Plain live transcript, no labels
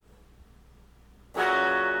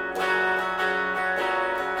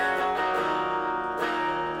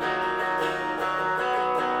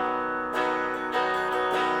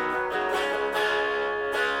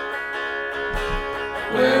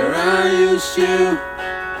shoe?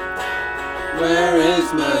 Where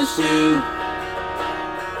is my shoe?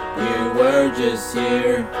 You were just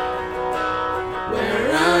here.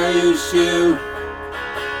 Where are you, shoe?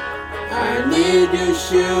 I need your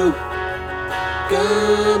shoe.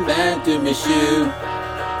 Come back to me, shoe.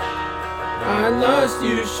 I lost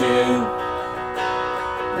your shoe.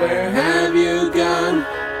 Where have you gone?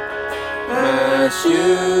 My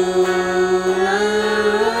shoe,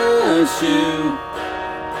 my shoe,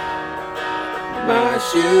 my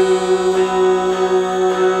shoe.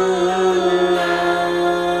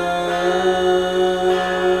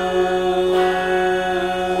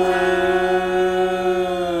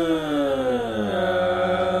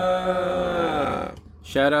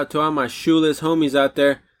 Shout out to all my shoeless homies out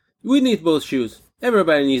there. We need both shoes.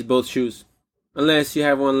 Everybody needs both shoes. Unless you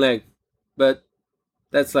have one leg. But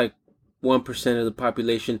that's like 1% of the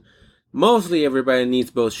population. Mostly everybody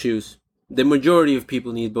needs both shoes. The majority of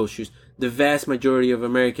people need both shoes. The vast majority of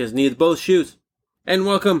Americans need both shoes. And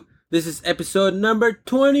welcome. This is episode number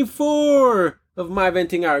 24 of My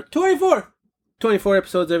Venting Hour. 24! 24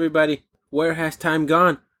 episodes, everybody. Where has time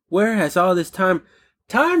gone? Where has all this time?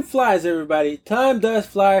 Time flies, everybody. Time does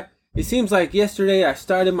fly. It seems like yesterday I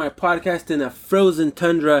started my podcast in a frozen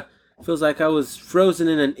tundra. Feels like I was frozen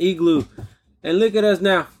in an igloo. And look at us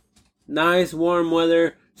now. Nice warm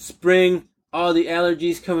weather. Spring. All the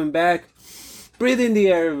allergies coming back. Breathe in the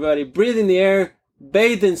air, everybody. Breathe in the air.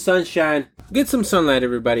 Bathe in sunshine. Get some sunlight,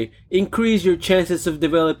 everybody. Increase your chances of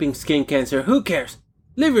developing skin cancer. Who cares?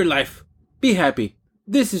 Live your life. Be happy.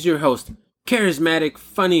 This is your host. Charismatic,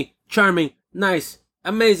 funny, charming, nice,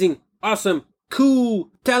 amazing, awesome, cool,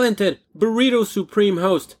 talented, Burrito Supreme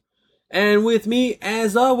host. And with me,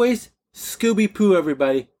 as always, Scooby-Poo,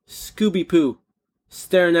 everybody. Scooby-Poo.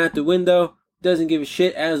 Staring out the window, doesn't give a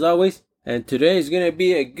shit as always. And today's gonna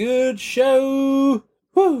be a good show.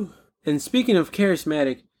 Woo! And speaking of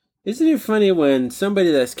charismatic, isn't it funny when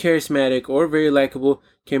somebody that's charismatic or very likable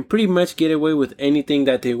can pretty much get away with anything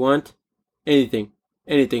that they want? Anything.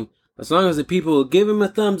 As long as the people will give him a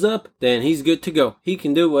thumbs up, then he's good to go. He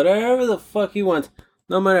can do whatever the fuck he wants,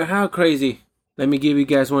 no matter how crazy. Let me give you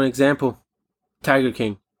guys one example. Tiger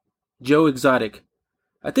King. Joe Exotic.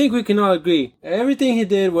 I think we can all agree, everything he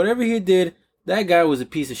did, whatever he did, that guy was a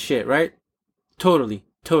piece of shit, right? Totally.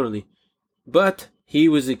 But he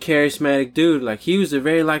was a charismatic dude. Like, he was a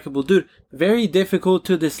very likable dude. Very difficult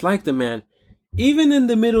to dislike the man. Even in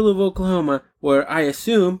the middle of Oklahoma, where I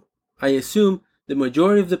assume the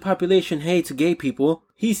majority of the population hates gay people,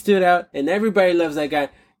 he stood out and everybody loves that guy.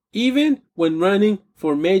 Even when running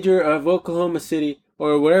for mayor of Oklahoma City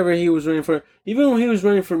or whatever he was running for, even when he was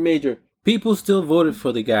running for mayor, people still voted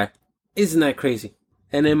for the guy. Isn't that crazy?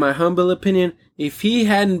 And in my humble opinion, if he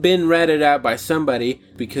hadn't been ratted out by somebody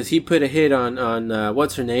because he put a hit on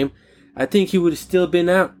what's her name, I think he would have still been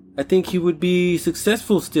out. I think he would be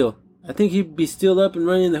successful still. I think he'd be still up and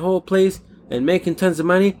running the whole place and making tons of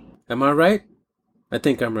money. Am I right? I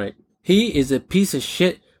think I'm right. He is a piece of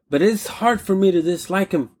shit, but it's hard for me to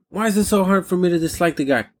dislike him. Why is it so hard for me to dislike the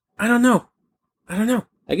guy? I don't know.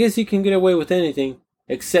 I guess you can get away with anything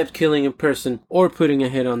except killing a person or putting a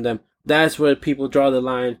hit on them. That's where people draw the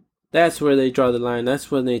line. That's where they draw the line. That's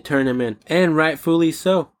when they turn him in. And rightfully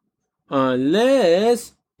so.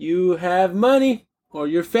 Unless you have money or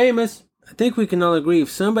you're famous. I think we can all agree if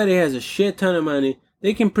somebody has a shit ton of money,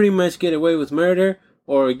 they can pretty much get away with murder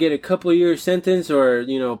or get a couple year sentence or,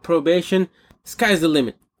 probation. Sky's the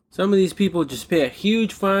limit. Some of these people just pay a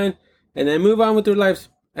huge fine and then move on with their lives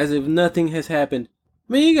as if nothing has happened.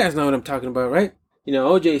 I mean, you guys know what I'm talking about, right?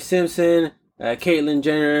 O.J. Simpson, Caitlyn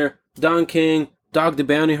Jenner, Don King, Dog the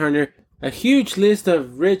Bounty Hunter. A huge list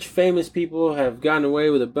of rich, famous people have gotten away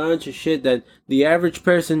with a bunch of shit that the average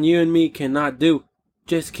person, you and me, cannot do.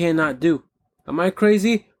 Just cannot do. Am I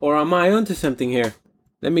crazy or am I onto something here?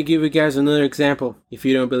 Let me give you guys another example. If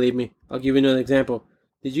you don't believe me, I'll give you another example.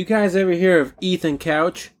 Did you guys ever hear of Ethan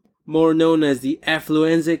Couch, more known as the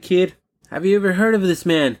Affluenza Kid? Have you ever heard of this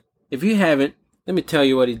man? If you haven't, let me tell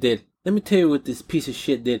you what he did. Let me tell you what this piece of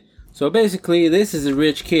shit did. So basically, this is a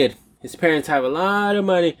rich kid. His parents have a lot of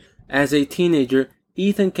money. As a teenager,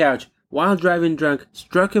 Ethan Couch, while driving drunk,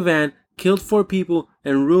 struck a van, killed 4 people,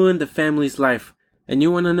 and ruined the family's life. And you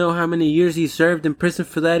want to know how many years he served in prison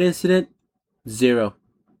for that incident? 0.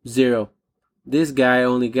 This guy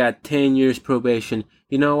only got 10 years probation.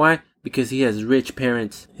 You know why? Because he has rich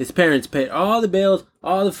parents. His parents paid all the bills,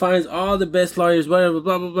 all the fines, all the best lawyers, whatever,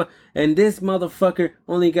 blah, blah, blah. And this motherfucker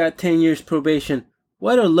only got 10 years probation.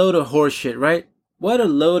 What a load of horse shit, right? What a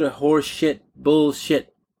load of horse shit,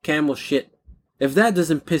 bullshit, camel shit. If that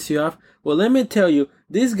doesn't piss you off, well, let me tell you,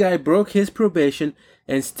 this guy broke his probation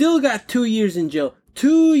and still got 2 years in jail.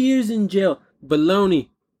 2 years in jail. Baloney.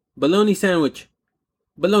 Baloney sandwich.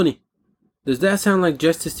 Baloney. Does that sound like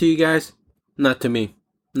justice to you guys? Not to me.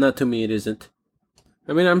 Not to me, it isn't.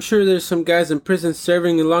 I mean, I'm sure there's some guys in prison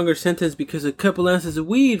serving a longer sentence because a couple ounces of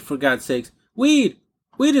weed, for God's sakes. Weed!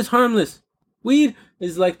 Weed is harmless. Weed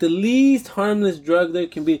is like the least harmless drug there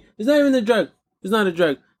can be. It's not even a drug. It's not a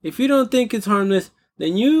drug. If you don't think it's harmless,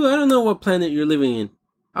 then I don't know what planet you're living in.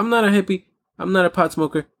 I'm not a hippie. I'm not a pot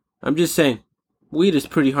smoker. I'm just saying, weed is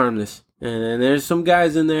pretty harmless. And there's some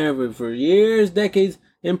guys in there for years, decades,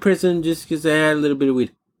 in prison just because they had a little bit of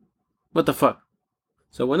weed. What the fuck?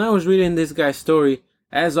 So when I was reading this guy's story,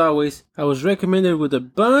 as always, I was recommended with a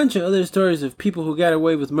bunch of other stories of people who got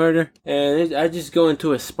away with murder. And I just go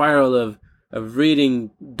into a spiral of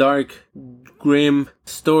reading dark, grim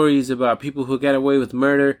stories about people who got away with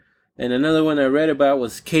murder. And another one I read about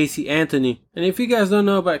was Casey Anthony. And if you guys don't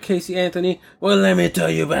know about Casey Anthony, well, let me tell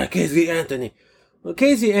you about Casey Anthony. Well,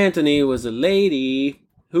 Casey Anthony was a lady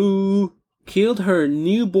who killed her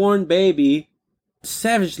newborn baby.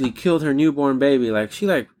 Savagely killed her newborn baby. I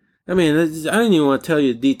don't even want to tell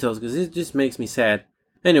you the details because it just makes me sad.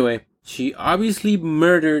 Anyway, she obviously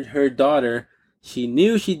murdered her daughter. She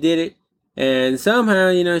knew she did it. And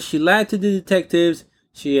somehow, she lied to the detectives.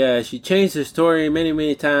 She changed her story many,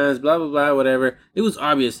 many times, blah, blah, blah, whatever. It was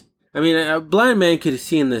obvious. I mean, a blind man could have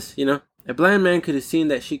seen this, A blind man could have seen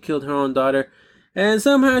that she killed her own daughter. And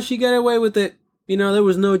somehow she got away with it. There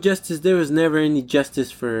was no justice. There was never any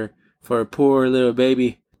justice for a poor little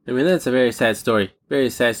baby. I mean, that's a very sad story. Very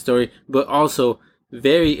sad story. But also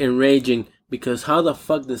very enraging. Because how the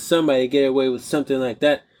fuck does somebody get away with something like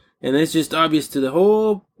that? And it's just obvious to the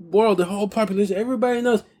whole world, the whole population. Everybody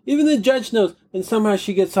knows. Even the judge knows. And somehow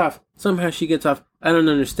she gets off. I don't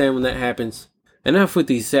understand when that happens. Enough with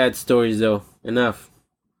these sad stories, though. Enough.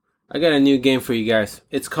 I got a new game for you guys.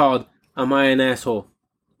 It's called Am I an Asshole?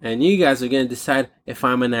 And you guys are going to decide if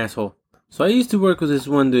I'm an asshole. So I used to work with this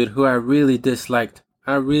one dude who I really disliked.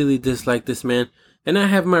 I really disliked this man. And I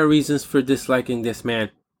have my reasons for disliking this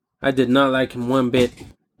man. I did not like him one bit.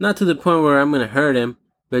 Not to the point where I'm going to hurt him.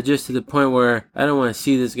 But just to the point where I don't want to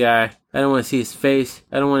see this guy. I don't want to see his face.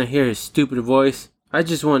 I don't want to hear his stupid voice. I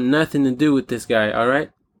just want nothing to do with this guy,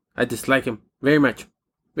 alright? I dislike him very much.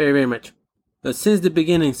 Very, very much. But since the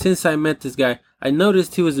beginning, since I met this guy, I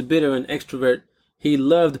noticed he was a bit of an extrovert. He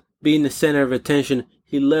loved being the center of attention.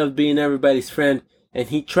 He loved being everybody's friend. And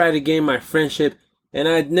he tried to gain my friendship. And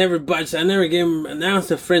I'd never budged. I never gave him an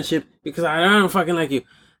ounce of friendship because I don't fucking like you.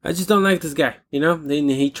 I just don't like this guy, Then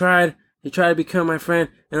he tried to become my friend.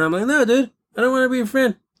 And I'm like, no, dude, I don't want to be your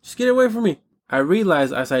friend. Just get away from me. I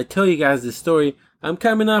realize as I tell you guys this story, I'm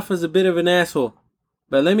coming off as a bit of an asshole.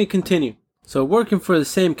 But let me continue. So working for the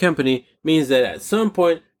same company means that at some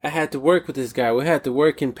point I had to work with this guy. We had to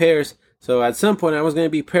work in pairs. So at some point I was going to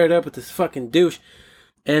be paired up with this fucking douche.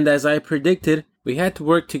 And as I predicted, we had to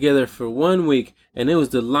work together for 1 week. And it was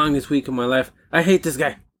the longest week of my life. I hate this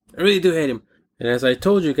guy. I really do hate him. And as I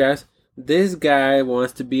told you guys, this guy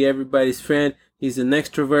wants to be everybody's friend. He's an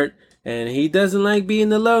extrovert. And he doesn't like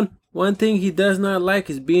being alone. One thing he does not like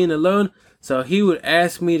is being alone. So he would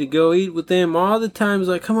ask me to go eat with him all the time. He's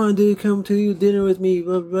like, come on, dude, come to eat dinner with me,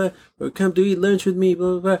 blah, blah, blah. Or come to eat lunch with me,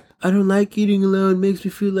 blah, blah, blah. I don't like eating alone. It makes me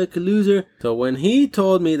feel like a loser. So when he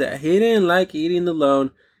told me that he didn't like eating alone,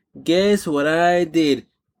 guess what I did?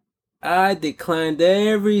 I declined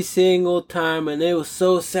every single time, and it was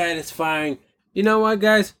so satisfying. You know what,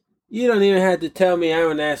 guys? You don't even have to tell me I'm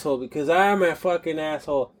an asshole because I'm a fucking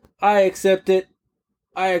asshole. I accept it.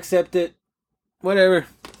 Whatever.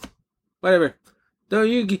 Don't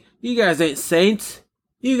you guys ain't saints.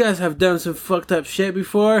 You guys have done some fucked up shit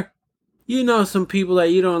before. You know some people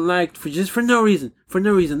that you don't like for no reason.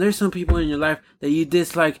 There's some people in your life that you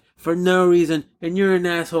dislike for no reason, and you're an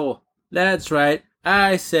asshole. That's right.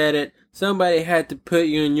 I said it. Somebody had to put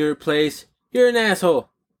you in your place. You're an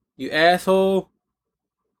asshole. You asshole.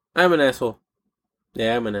 I'm an asshole.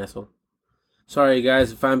 Yeah, I'm an asshole. Sorry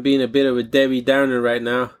guys if I'm being a bit of a Debbie Downer right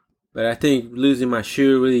now. But I think losing my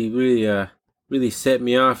shoe really set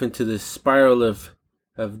me off into this spiral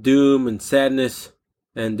of doom and sadness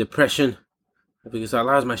and depression. Because I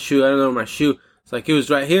lost my shoe. I don't know where my shoe. It's like it was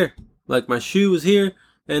right here. Like my shoe was here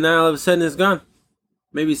and now all of a sudden it's gone.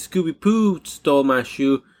 Maybe Scooby-Poo stole my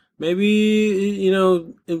shoe. Maybe,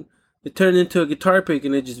 it turned into a guitar pick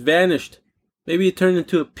and it just vanished. Maybe it turned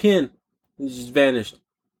into a pin and it just vanished.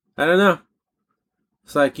 I don't know.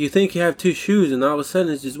 It's like you think you have two shoes and all of a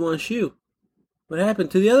sudden it's just one shoe. What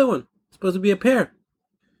happened to the other one? It's supposed to be a pair.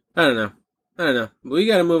 I don't know. But we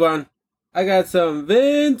gotta move on. I got some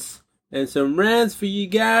Vince and some rants for you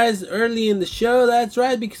guys early in the show. That's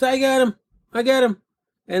right, because I got him.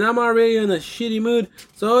 And I'm already in a shitty mood,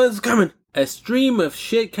 so it's coming. A stream of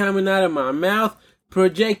shit coming out of my mouth.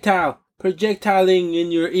 Projectiling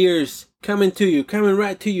in your ears. Coming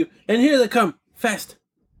right to you. And here they come. Fast.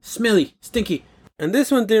 Smelly. Stinky. And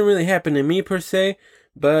this one didn't really happen to me per se,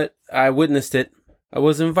 but I witnessed it. I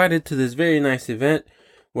was invited to this very nice event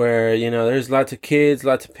where, there's lots of kids,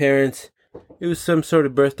 lots of parents. It was some sort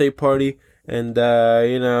of birthday party. And,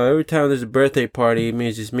 every time there's a birthday party,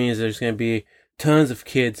 it just means there's going to be tons of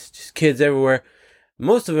kids, just kids everywhere.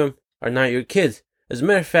 Most of them are not your kids. As a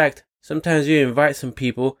matter of fact, sometimes you invite some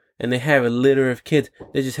people and they have a litter of kids.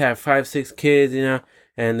 They just have 5, 6 kids,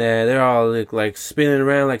 and they're all like spinning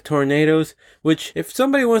around like tornadoes. Which, if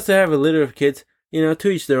somebody wants to have a litter of kids, to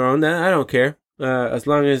each their own. I don't care. As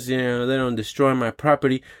long as, they don't destroy my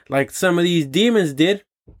property like some of these demons did.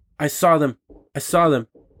 I saw them.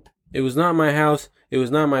 It was not my house. It was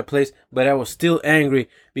not my place, but I was still angry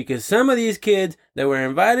because some of these kids that were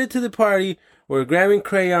invited to the party were grabbing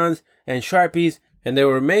crayons and Sharpies and they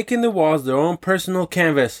were making the walls their own personal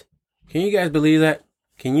canvas. Can you guys believe that?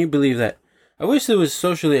 Can you believe that? I wish it was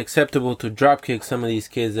socially acceptable to dropkick some of these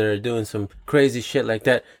kids that are doing some crazy shit like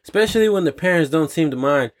that, especially when the parents don't seem to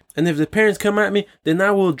mind. And if the parents come at me, then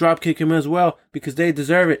I will dropkick them as well because they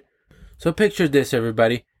deserve it. So picture this,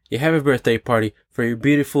 everybody. You have a birthday party for your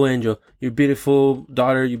beautiful angel, your beautiful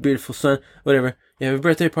daughter, your beautiful son, whatever. You have a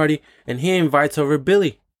birthday party and he invites over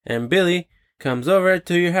Billy. And Billy comes over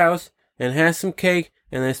to your house and has some cake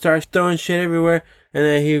and then starts throwing shit everywhere. And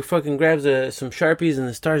then he fucking grabs some Sharpies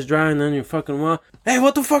and starts drawing on your fucking wall. Hey,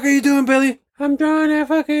 what the fuck are you doing, Billy? I'm drawing a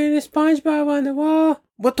fucking SpongeBob on the wall.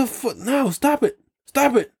 What the fuck? No, stop it.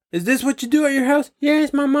 Stop it. Is this what you do at your house?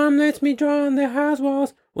 Yes, my mom lets me draw on the house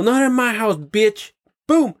walls. Well, not in my house, bitch.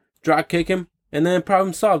 Boom. Drop kick him, and then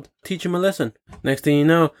problem solved. Teach him a lesson. Next thing you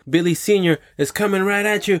know, Billy Sr. is coming right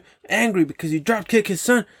at you, angry because you drop kick his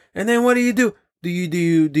son. And then what do? Do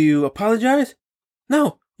you apologize?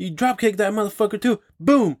 No, you drop kick that motherfucker too.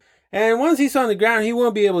 Boom. And once he's on the ground, he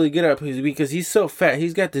won't be able to get up because he's so fat.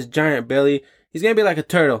 He's got this giant belly. He's gonna be like a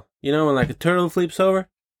turtle. When like a turtle flips over,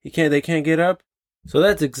 they can't get up. So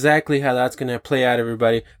that's exactly how that's gonna play out,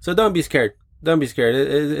 everybody. So don't be scared. Don't be scared.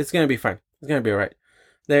 It's gonna be fine. It's gonna be alright.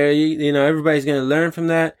 There, everybody's going to learn from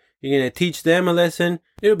that. You're going to teach them a lesson.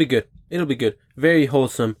 It'll be good. Very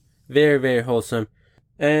wholesome. Very, very wholesome.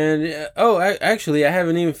 And, actually, I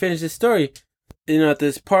haven't even finished this story. At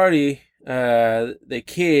this party, some of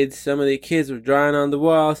the kids were drawing on the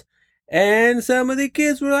walls. And some of the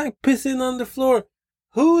kids were, like, pissing on the floor.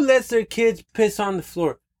 Who lets their kids piss on the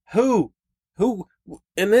floor? Who?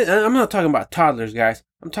 And I'm not talking about toddlers, guys.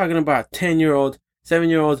 I'm talking about 10-year-olds,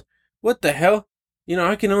 7-year-olds. What the hell?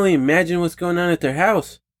 I can only imagine what's going on at their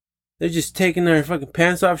house. They're just taking their fucking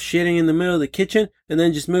pants off, shitting in the middle of the kitchen, and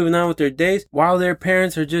then just moving on with their days while their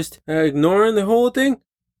parents are just ignoring the whole thing.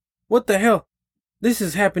 What the hell? This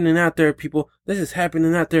is happening out there, people. This is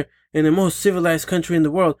happening out there in the most civilized country in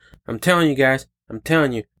the world. I'm telling you guys.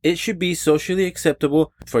 It should be socially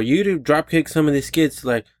acceptable for you to dropkick some of these kids,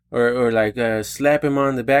 or slap him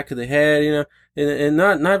on the back of the head, and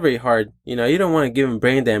not very hard. You don't want to give him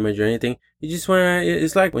brain damage or anything. You just want to,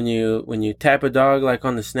 it's like when you tap a dog like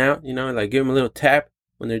on the snout, like give him a little tap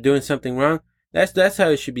when they're doing something wrong. That's how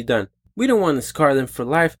it should be done. We don't want to scar them for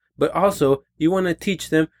life, but also you want to teach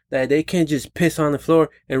them that they can't just piss on the floor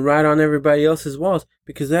and ride on everybody else's walls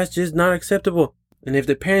because that's just not acceptable. And if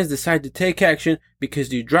the parents decide to take action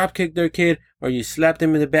because you dropkick their kid or you slap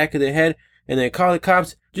them in the back of the head and they call the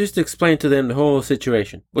cops, just explain to them the whole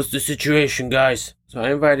situation. What's the situation, guys? So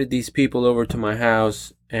I invited these people over to my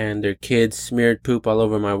house and their kids smeared poop all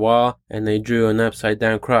over my wall and they drew an upside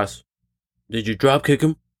down cross. Did you dropkick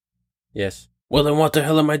him? Yes. Well, then what the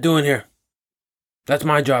hell am I doing here? That's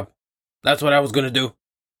my job. That's what I was gonna do.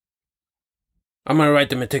 I'm gonna write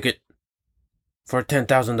them a ticket for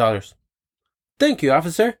 $10,000. Thank you,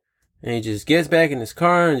 officer. And he just gets back in his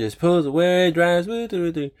car and just pulls away, drives.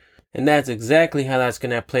 And that's exactly how that's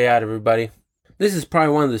gonna play out, everybody. This is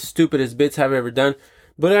probably one of the stupidest bits I've ever done,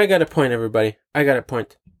 but I got a point, everybody. I got a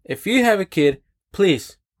point. If you have a kid,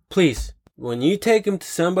 please, when you take him to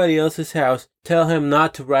somebody else's house, tell him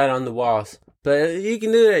not to write on the walls. But you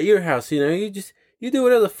can do it at your house, you do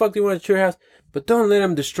whatever the fuck you want at your house, but don't let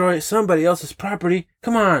him destroy somebody else's property.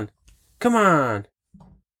 Come on.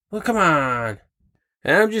 Well, come on.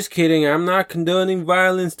 And I'm just kidding. I'm not condoning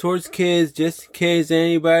violence towards kids just in case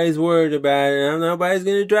anybody's worried about it. Nobody's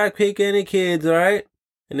gonna drop kick any kids, alright?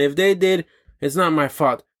 And if they did, it's not my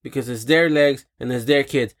fault because it's their legs and it's their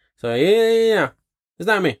kids. So yeah. It's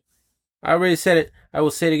not me. I already said it. I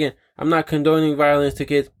will say it again. I'm not condoning violence to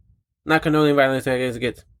kids. Not condoning violence against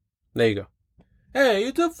kids. There you go. Hey,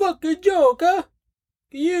 it's a fucking joke, huh?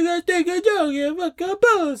 You guys take a joke, you fucking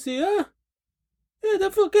pussy, huh? Get the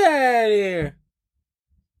fuck out of here.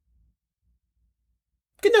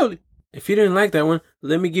 Cannoli. If you didn't like that one,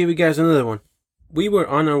 let me give you guys another one. We were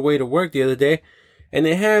on our way to work the other day, and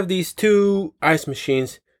they have these 2 ice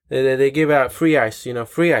machines that they give out free ice,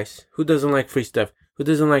 free ice. Who doesn't like free stuff? Who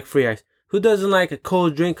doesn't like free ice? Who doesn't like a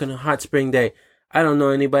cold drink on a hot spring day? I don't know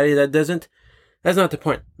anybody that doesn't. That's not the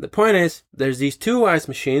point. The point is, there's these 2 ice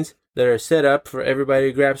machines that are set up for everybody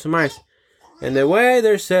to grab some ice. And the way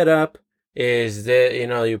they're set up is that,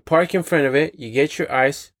 you park in front of it, you get your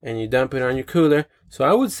ice, and you dump it on your cooler. So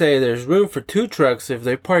I would say there's room for 2 trucks. If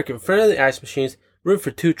they park in front of the ice machines, room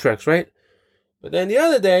for 2 trucks, right? But then the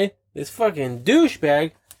other day, this fucking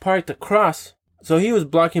douchebag parked across, so he was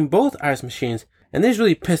blocking both ice machines. And this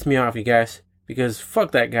really pissed me off, you guys, because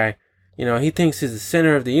fuck that guy. He thinks he's the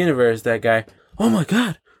center of the universe, that guy. Oh my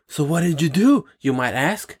god, so what did you do, you might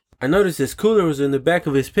ask? I noticed his cooler was in the back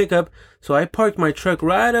of his pickup, so I parked my truck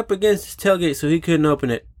right up against his tailgate so he couldn't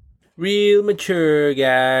open it. Real mature,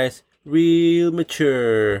 guys. Real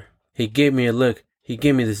mature. He gave me a look. He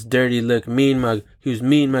gave me this dirty look, mean mug. He was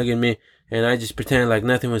mean mugging me, and I just pretended like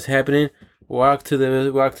nothing was happening. Walked to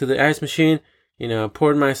the ice machine,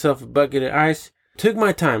 poured myself a bucket of ice. Took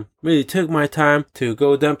my time, really took my time to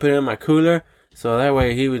go dump it in my cooler. So that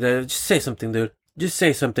way he would just say something, dude. Just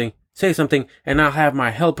say something. Say something, and I'll have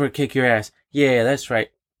my helper kick your ass. Yeah, that's right.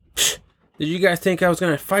 Psh, did you guys think I was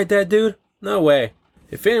going to fight that dude? No way.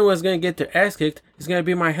 If anyone's going to get their ass kicked, it's going to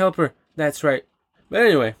be my helper. That's right. But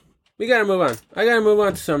anyway, we got to move on. I got to move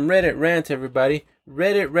on to some Reddit rant, everybody.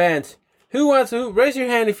 Reddit rant. Who wants to? Raise your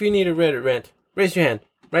hand if you need a Reddit rant. Raise your hand.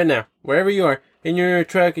 Right now. Wherever you are. In your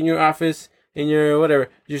truck, in your office, in your whatever.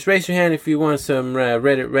 Just raise your hand if you want some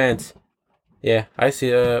Reddit rants. Yeah, I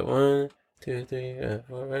see 1, 2, 3,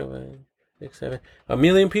 4, 5, 6, 7. 1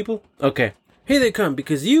 million people? Okay. Here they come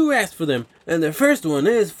because you asked for them. And the first one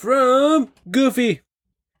is from Goofy.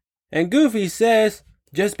 And Goofy says,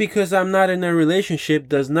 just because I'm not in a relationship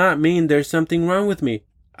does not mean there's something wrong with me.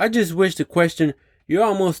 I just wish the question, you're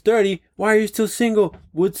almost 30, why are you still single,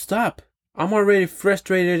 would stop. I'm already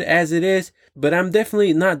frustrated as it is, but I'm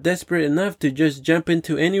definitely not desperate enough to just jump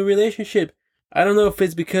into any relationship. I don't know if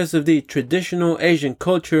it's because of the traditional Asian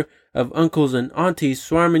culture of uncles and aunties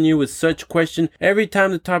swarming you with such questions every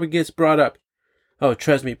time the topic gets brought up. Oh,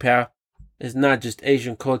 trust me, pal. It's not just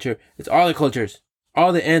Asian culture. It's all the cultures.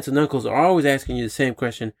 All the aunts and uncles are always asking you the same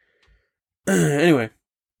question. Anyway,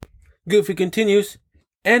 Goofy continues.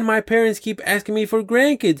 And my parents keep asking me for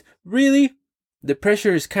grandkids. Really? The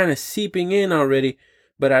pressure is kind of seeping in already,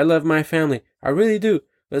 but I love my family. I really do.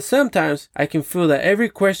 But sometimes I can feel that every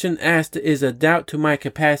question asked is a doubt to my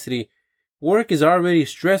capacity. Work is already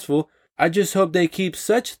stressful. I just hope they keep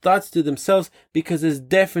such thoughts to themselves because it's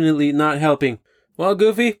definitely not helping. Well,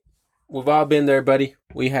 Goofy, we've all been there, buddy.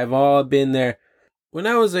 We have all been there. When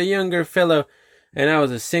I was a younger fellow and I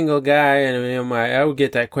was a single guy, and I would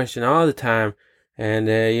get that question all the time. And,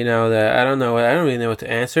 I don't really know what to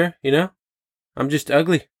answer, I'm just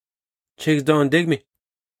ugly. Chicks don't dig me.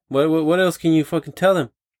 What else can you fucking tell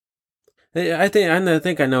them? I think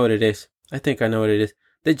I know what it is.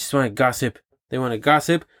 They just want to gossip. They want to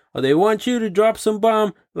gossip, or they want you to drop some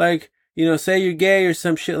bomb, like, say you're gay or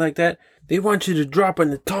some shit like that. They want you to drop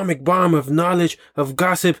an atomic bomb of knowledge, of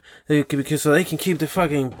gossip, because so they can keep the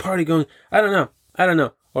fucking party going. I don't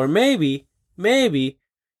know. Or maybe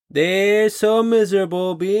they're so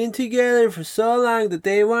miserable being together for so long that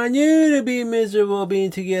they want you to be miserable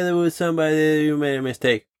being together with somebody that you made a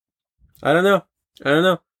mistake. I don't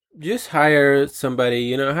know. Just hire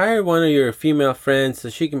somebody, hire one of your female friends so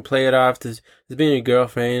she can play it off as being your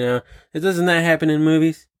girlfriend, It doesn't that happen in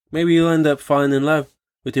movies? Maybe you'll end up falling in love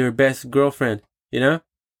with your best girlfriend,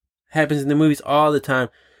 Happens in the movies all the time.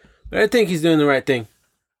 But I think he's doing the right thing.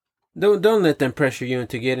 Don't let them pressure you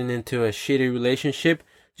into getting into a shitty relationship.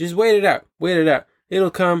 Just wait it out.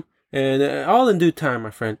 It'll come, and all in due time,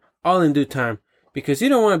 my friend. All in due time. Because you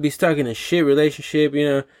don't want to be stuck in a shit relationship,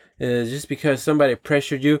 just because somebody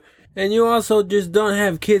pressured you. And you also just don't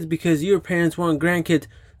have kids because your parents want grandkids.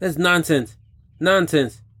 That's nonsense.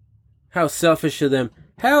 How selfish of them.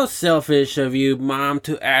 How selfish of you, Mom,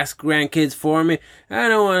 to ask grandkids for me. I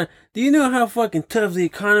don't want to. Do you know how fucking tough the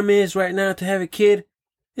economy is right now to have a kid?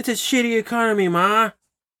 It's a shitty economy, Ma.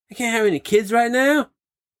 I can't have any kids right now.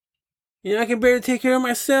 I can barely take care of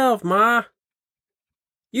myself, Ma.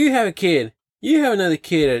 You have a kid. You have another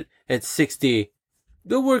kid at 60.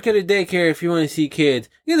 Go work at a daycare if you want to see kids.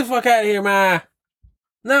 Get the fuck out of here, Ma.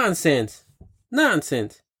 Nonsense.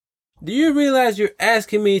 Do you realize you're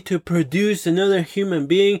asking me to produce another human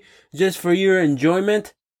being just for your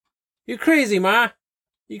enjoyment? You're crazy, Ma.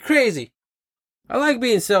 You're crazy. I like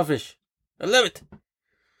being selfish. I love it.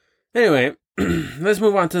 Anyway, let's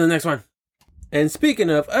move on to the next one. And speaking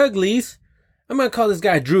of uglies, I'm going to call this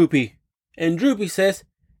guy Droopy. And Droopy says,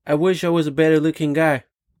 I wish I was a better looking guy.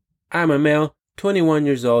 I'm a male, 21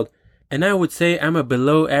 years old, and I would say I'm a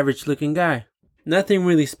below average looking guy. Nothing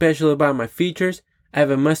really special about my features. I have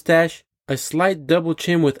a mustache, a slight double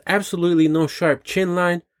chin with absolutely no sharp chin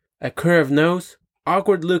line, a curved nose,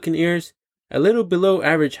 awkward looking ears, a little below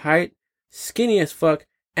average height, skinny as fuck,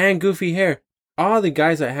 and goofy hair. All the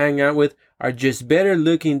guys I hang out with are just better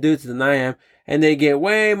looking dudes than I am, and they get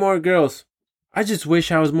way more girls. I just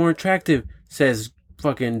wish I was more attractive, says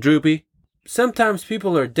fucking Droopy. Sometimes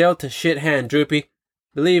people are dealt a shit hand, Droopy.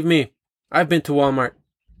 Believe me, I've been to Walmart.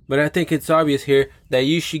 But I think it's obvious here that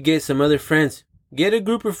you should get some other friends. Get a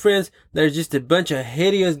group of friends that are just a bunch of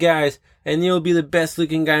hideous guys, and you'll be the best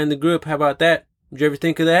looking guy in the group. How about that? Did you ever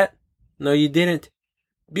think of that? No, you didn't.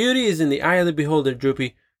 Beauty is in the eye of the beholder,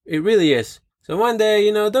 Droopy. It really is. So one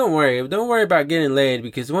day, don't worry. Don't worry about getting laid,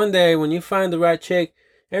 because one day when you find the right chick,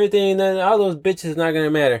 everything, all those bitches not going to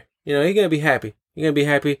matter. You're going to be happy. You're going to be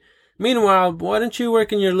happy. Meanwhile, why don't you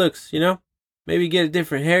work in your looks, Maybe get a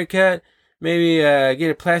different haircut. Maybe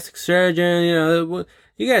get a plastic surgeon.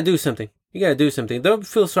 You got to do something. You got to do something. Don't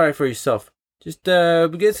feel sorry for yourself. Just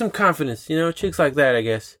get some confidence. Chicks like that, I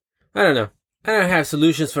guess. I don't know. I don't have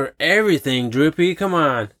solutions for everything, Droopy. Come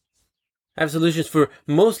on. I have solutions for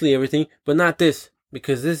mostly everything, but not this.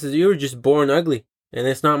 Because you were just born ugly. And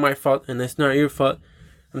it's not my fault, and it's not your fault.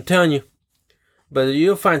 I'm telling you. But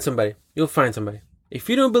you'll find somebody. You'll find somebody. If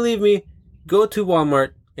you don't believe me, go to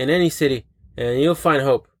Walmart in any city, and you'll find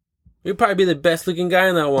hope. You'll probably be the best looking guy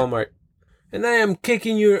in that Walmart. And I am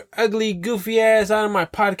kicking your ugly, goofy ass out of my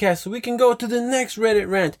podcast so we can go to the next Reddit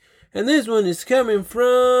rant. And this one is coming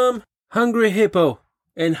from Hungry Hippo.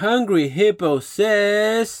 And Hungry Hippo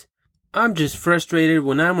says, I'm just frustrated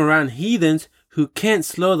when I'm around heathens who can't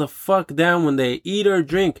slow the fuck down when they eat or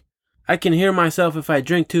drink. I can hear myself if I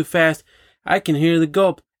drink too fast. I can hear the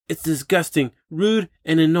gulp. It's disgusting, rude,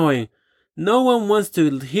 and annoying. No one wants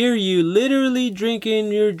to hear you literally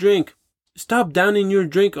drinking your drink. Stop downing your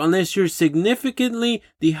drink unless you're significantly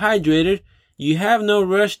dehydrated. You have no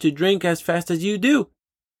rush to drink as fast as you do.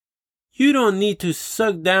 You don't need to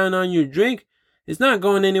suck down on your drink. It's not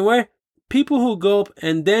going anywhere. People who gulp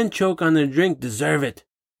and then choke on their drink deserve it.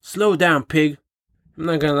 Slow down, pig. I'm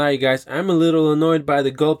not gonna lie, you guys. I'm a little annoyed by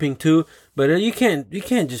the gulping too, but you can't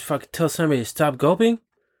just fucking tell somebody to stop gulping.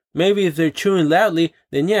 Maybe if they're chewing loudly,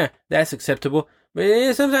 then yeah, that's acceptable.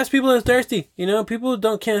 But sometimes people are thirsty,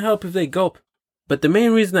 people can't help if they gulp. But the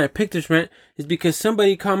main reason I picked this rant is because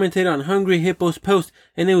somebody commented on Hungry Hippo's post,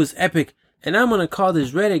 and it was epic. And I'm gonna call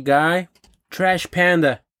this Reddit guy Trash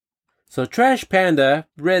Panda. So Trash Panda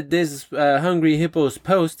read this Hungry Hippo's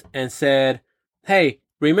post and said, hey,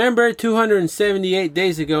 remember 278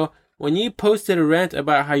 days ago when you posted a rant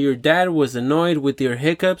about how your dad was annoyed with your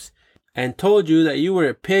hiccups and told you that you were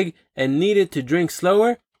a pig and needed to drink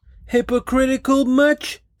slower? Hypocritical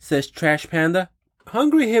much? Says Trash Panda.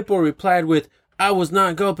 Hungry Hippo replied with, I was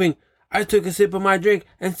not gulping. I took a sip of my drink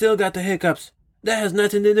and still got the hiccups. That has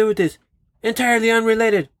nothing to do with this. Entirely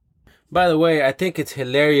unrelated. By the way, I think it's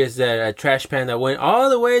hilarious that Trash Panda went all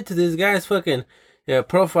the way to this guy's fucking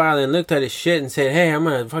profile and looked at his shit and said, hey, I'm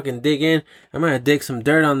gonna fucking dig in. I'm gonna dig some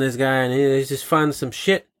dirt on this guy, and he's just found some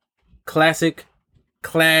shit. Classic.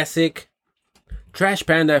 Trash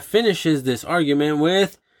Panda finishes this argument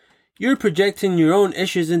with, you're projecting your own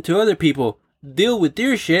issues into other people. Deal with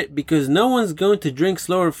your shit because no one's going to drink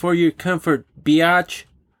slower for your comfort, biatch.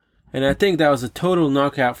 And I think that was a total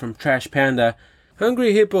knockout from Trash Panda.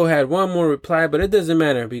 Hungry Hippo had one more reply, but it doesn't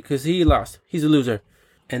matter because he lost. He's a loser.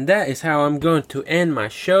 And that is how I'm going to end my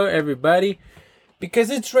show, everybody. Because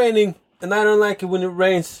it's raining, and I don't like it when it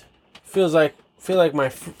rains. I feel like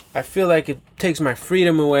it takes my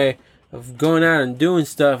freedom away of going out and doing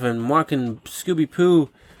stuff and walking Scooby-Poo.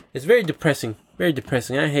 It's very depressing. Very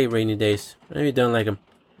depressing. I hate rainy days. I really don't like them.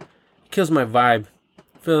 It kills my vibe.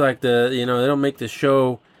 I feel like they don't make the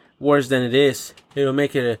show worse than it is. It'll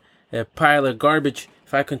make it a pile of garbage.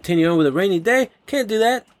 If I continue on with a rainy day, can't do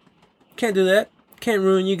that. Can't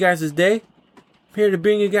ruin you guys' day. I'm here to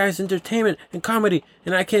bring you guys entertainment and comedy,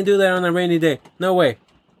 and I can't do that on a rainy day. No way.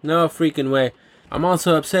 No freaking way. I'm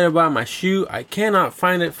also upset about my shoe. I cannot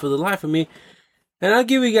find it for the life of me. And I'll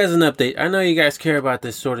give you guys an update. I know you guys care about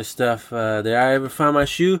this sort of stuff. Did I ever find my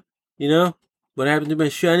shoe? What happened to my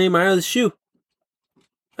shoe? I need my other shoe.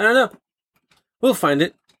 I don't know. We'll find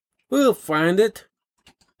it.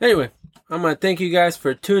 Anyway, I'm going to thank you guys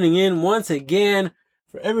for tuning in once again.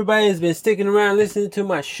 For everybody that's been sticking around listening to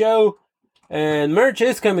my show. And merch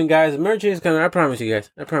is coming, guys. Merch is coming. I promise you guys.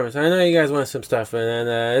 I promise. I know you guys want some stuff. And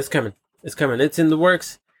it's coming. It's coming. It's in the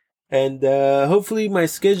works. And hopefully my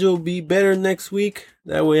schedule will be better next week.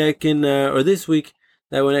 That way I can, or this week.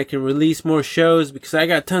 That way I can release more shows. Because I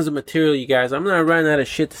got tons of material, you guys. I'm not running out of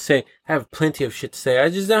shit to say. I have plenty of shit to say. I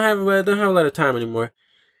just don't have a lot of time anymore.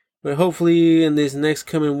 But hopefully in these next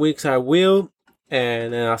coming weeks I will.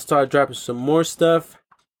 And I'll start dropping some more stuff.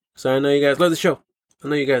 So I know you guys love the show. I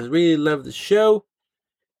know you guys really love the show.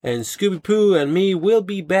 And Scooby Poo and me will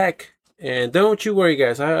be back. And don't you worry,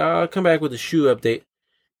 guys. I'll come back with a shoe update.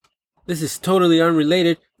 This is totally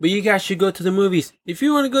unrelated, but you guys should go to the movies. If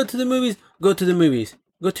you want to go to the movies, go to the movies.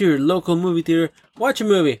 Go to your local movie theater. Watch a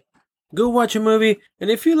movie. Go watch a movie.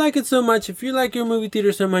 And if you like it so much, if you like your movie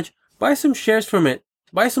theater so much, buy some shares from it.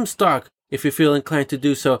 Buy some stock if you feel inclined to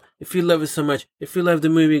do so. If you love it so much. If you love the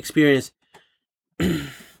movie experience.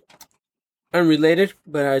 Unrelated,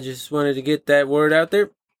 but I just wanted to get that word out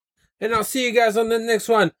there. And I'll see you guys on the next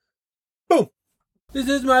one. Boom! This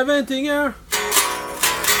is my venting hour.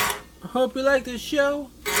 I hope you like the show.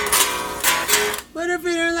 But if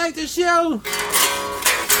you didn't like the show,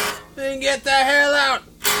 then get the hell out.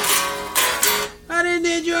 I didn't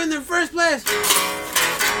need you in the first place.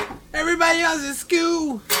 Everybody else is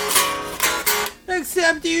school.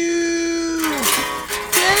 Except you.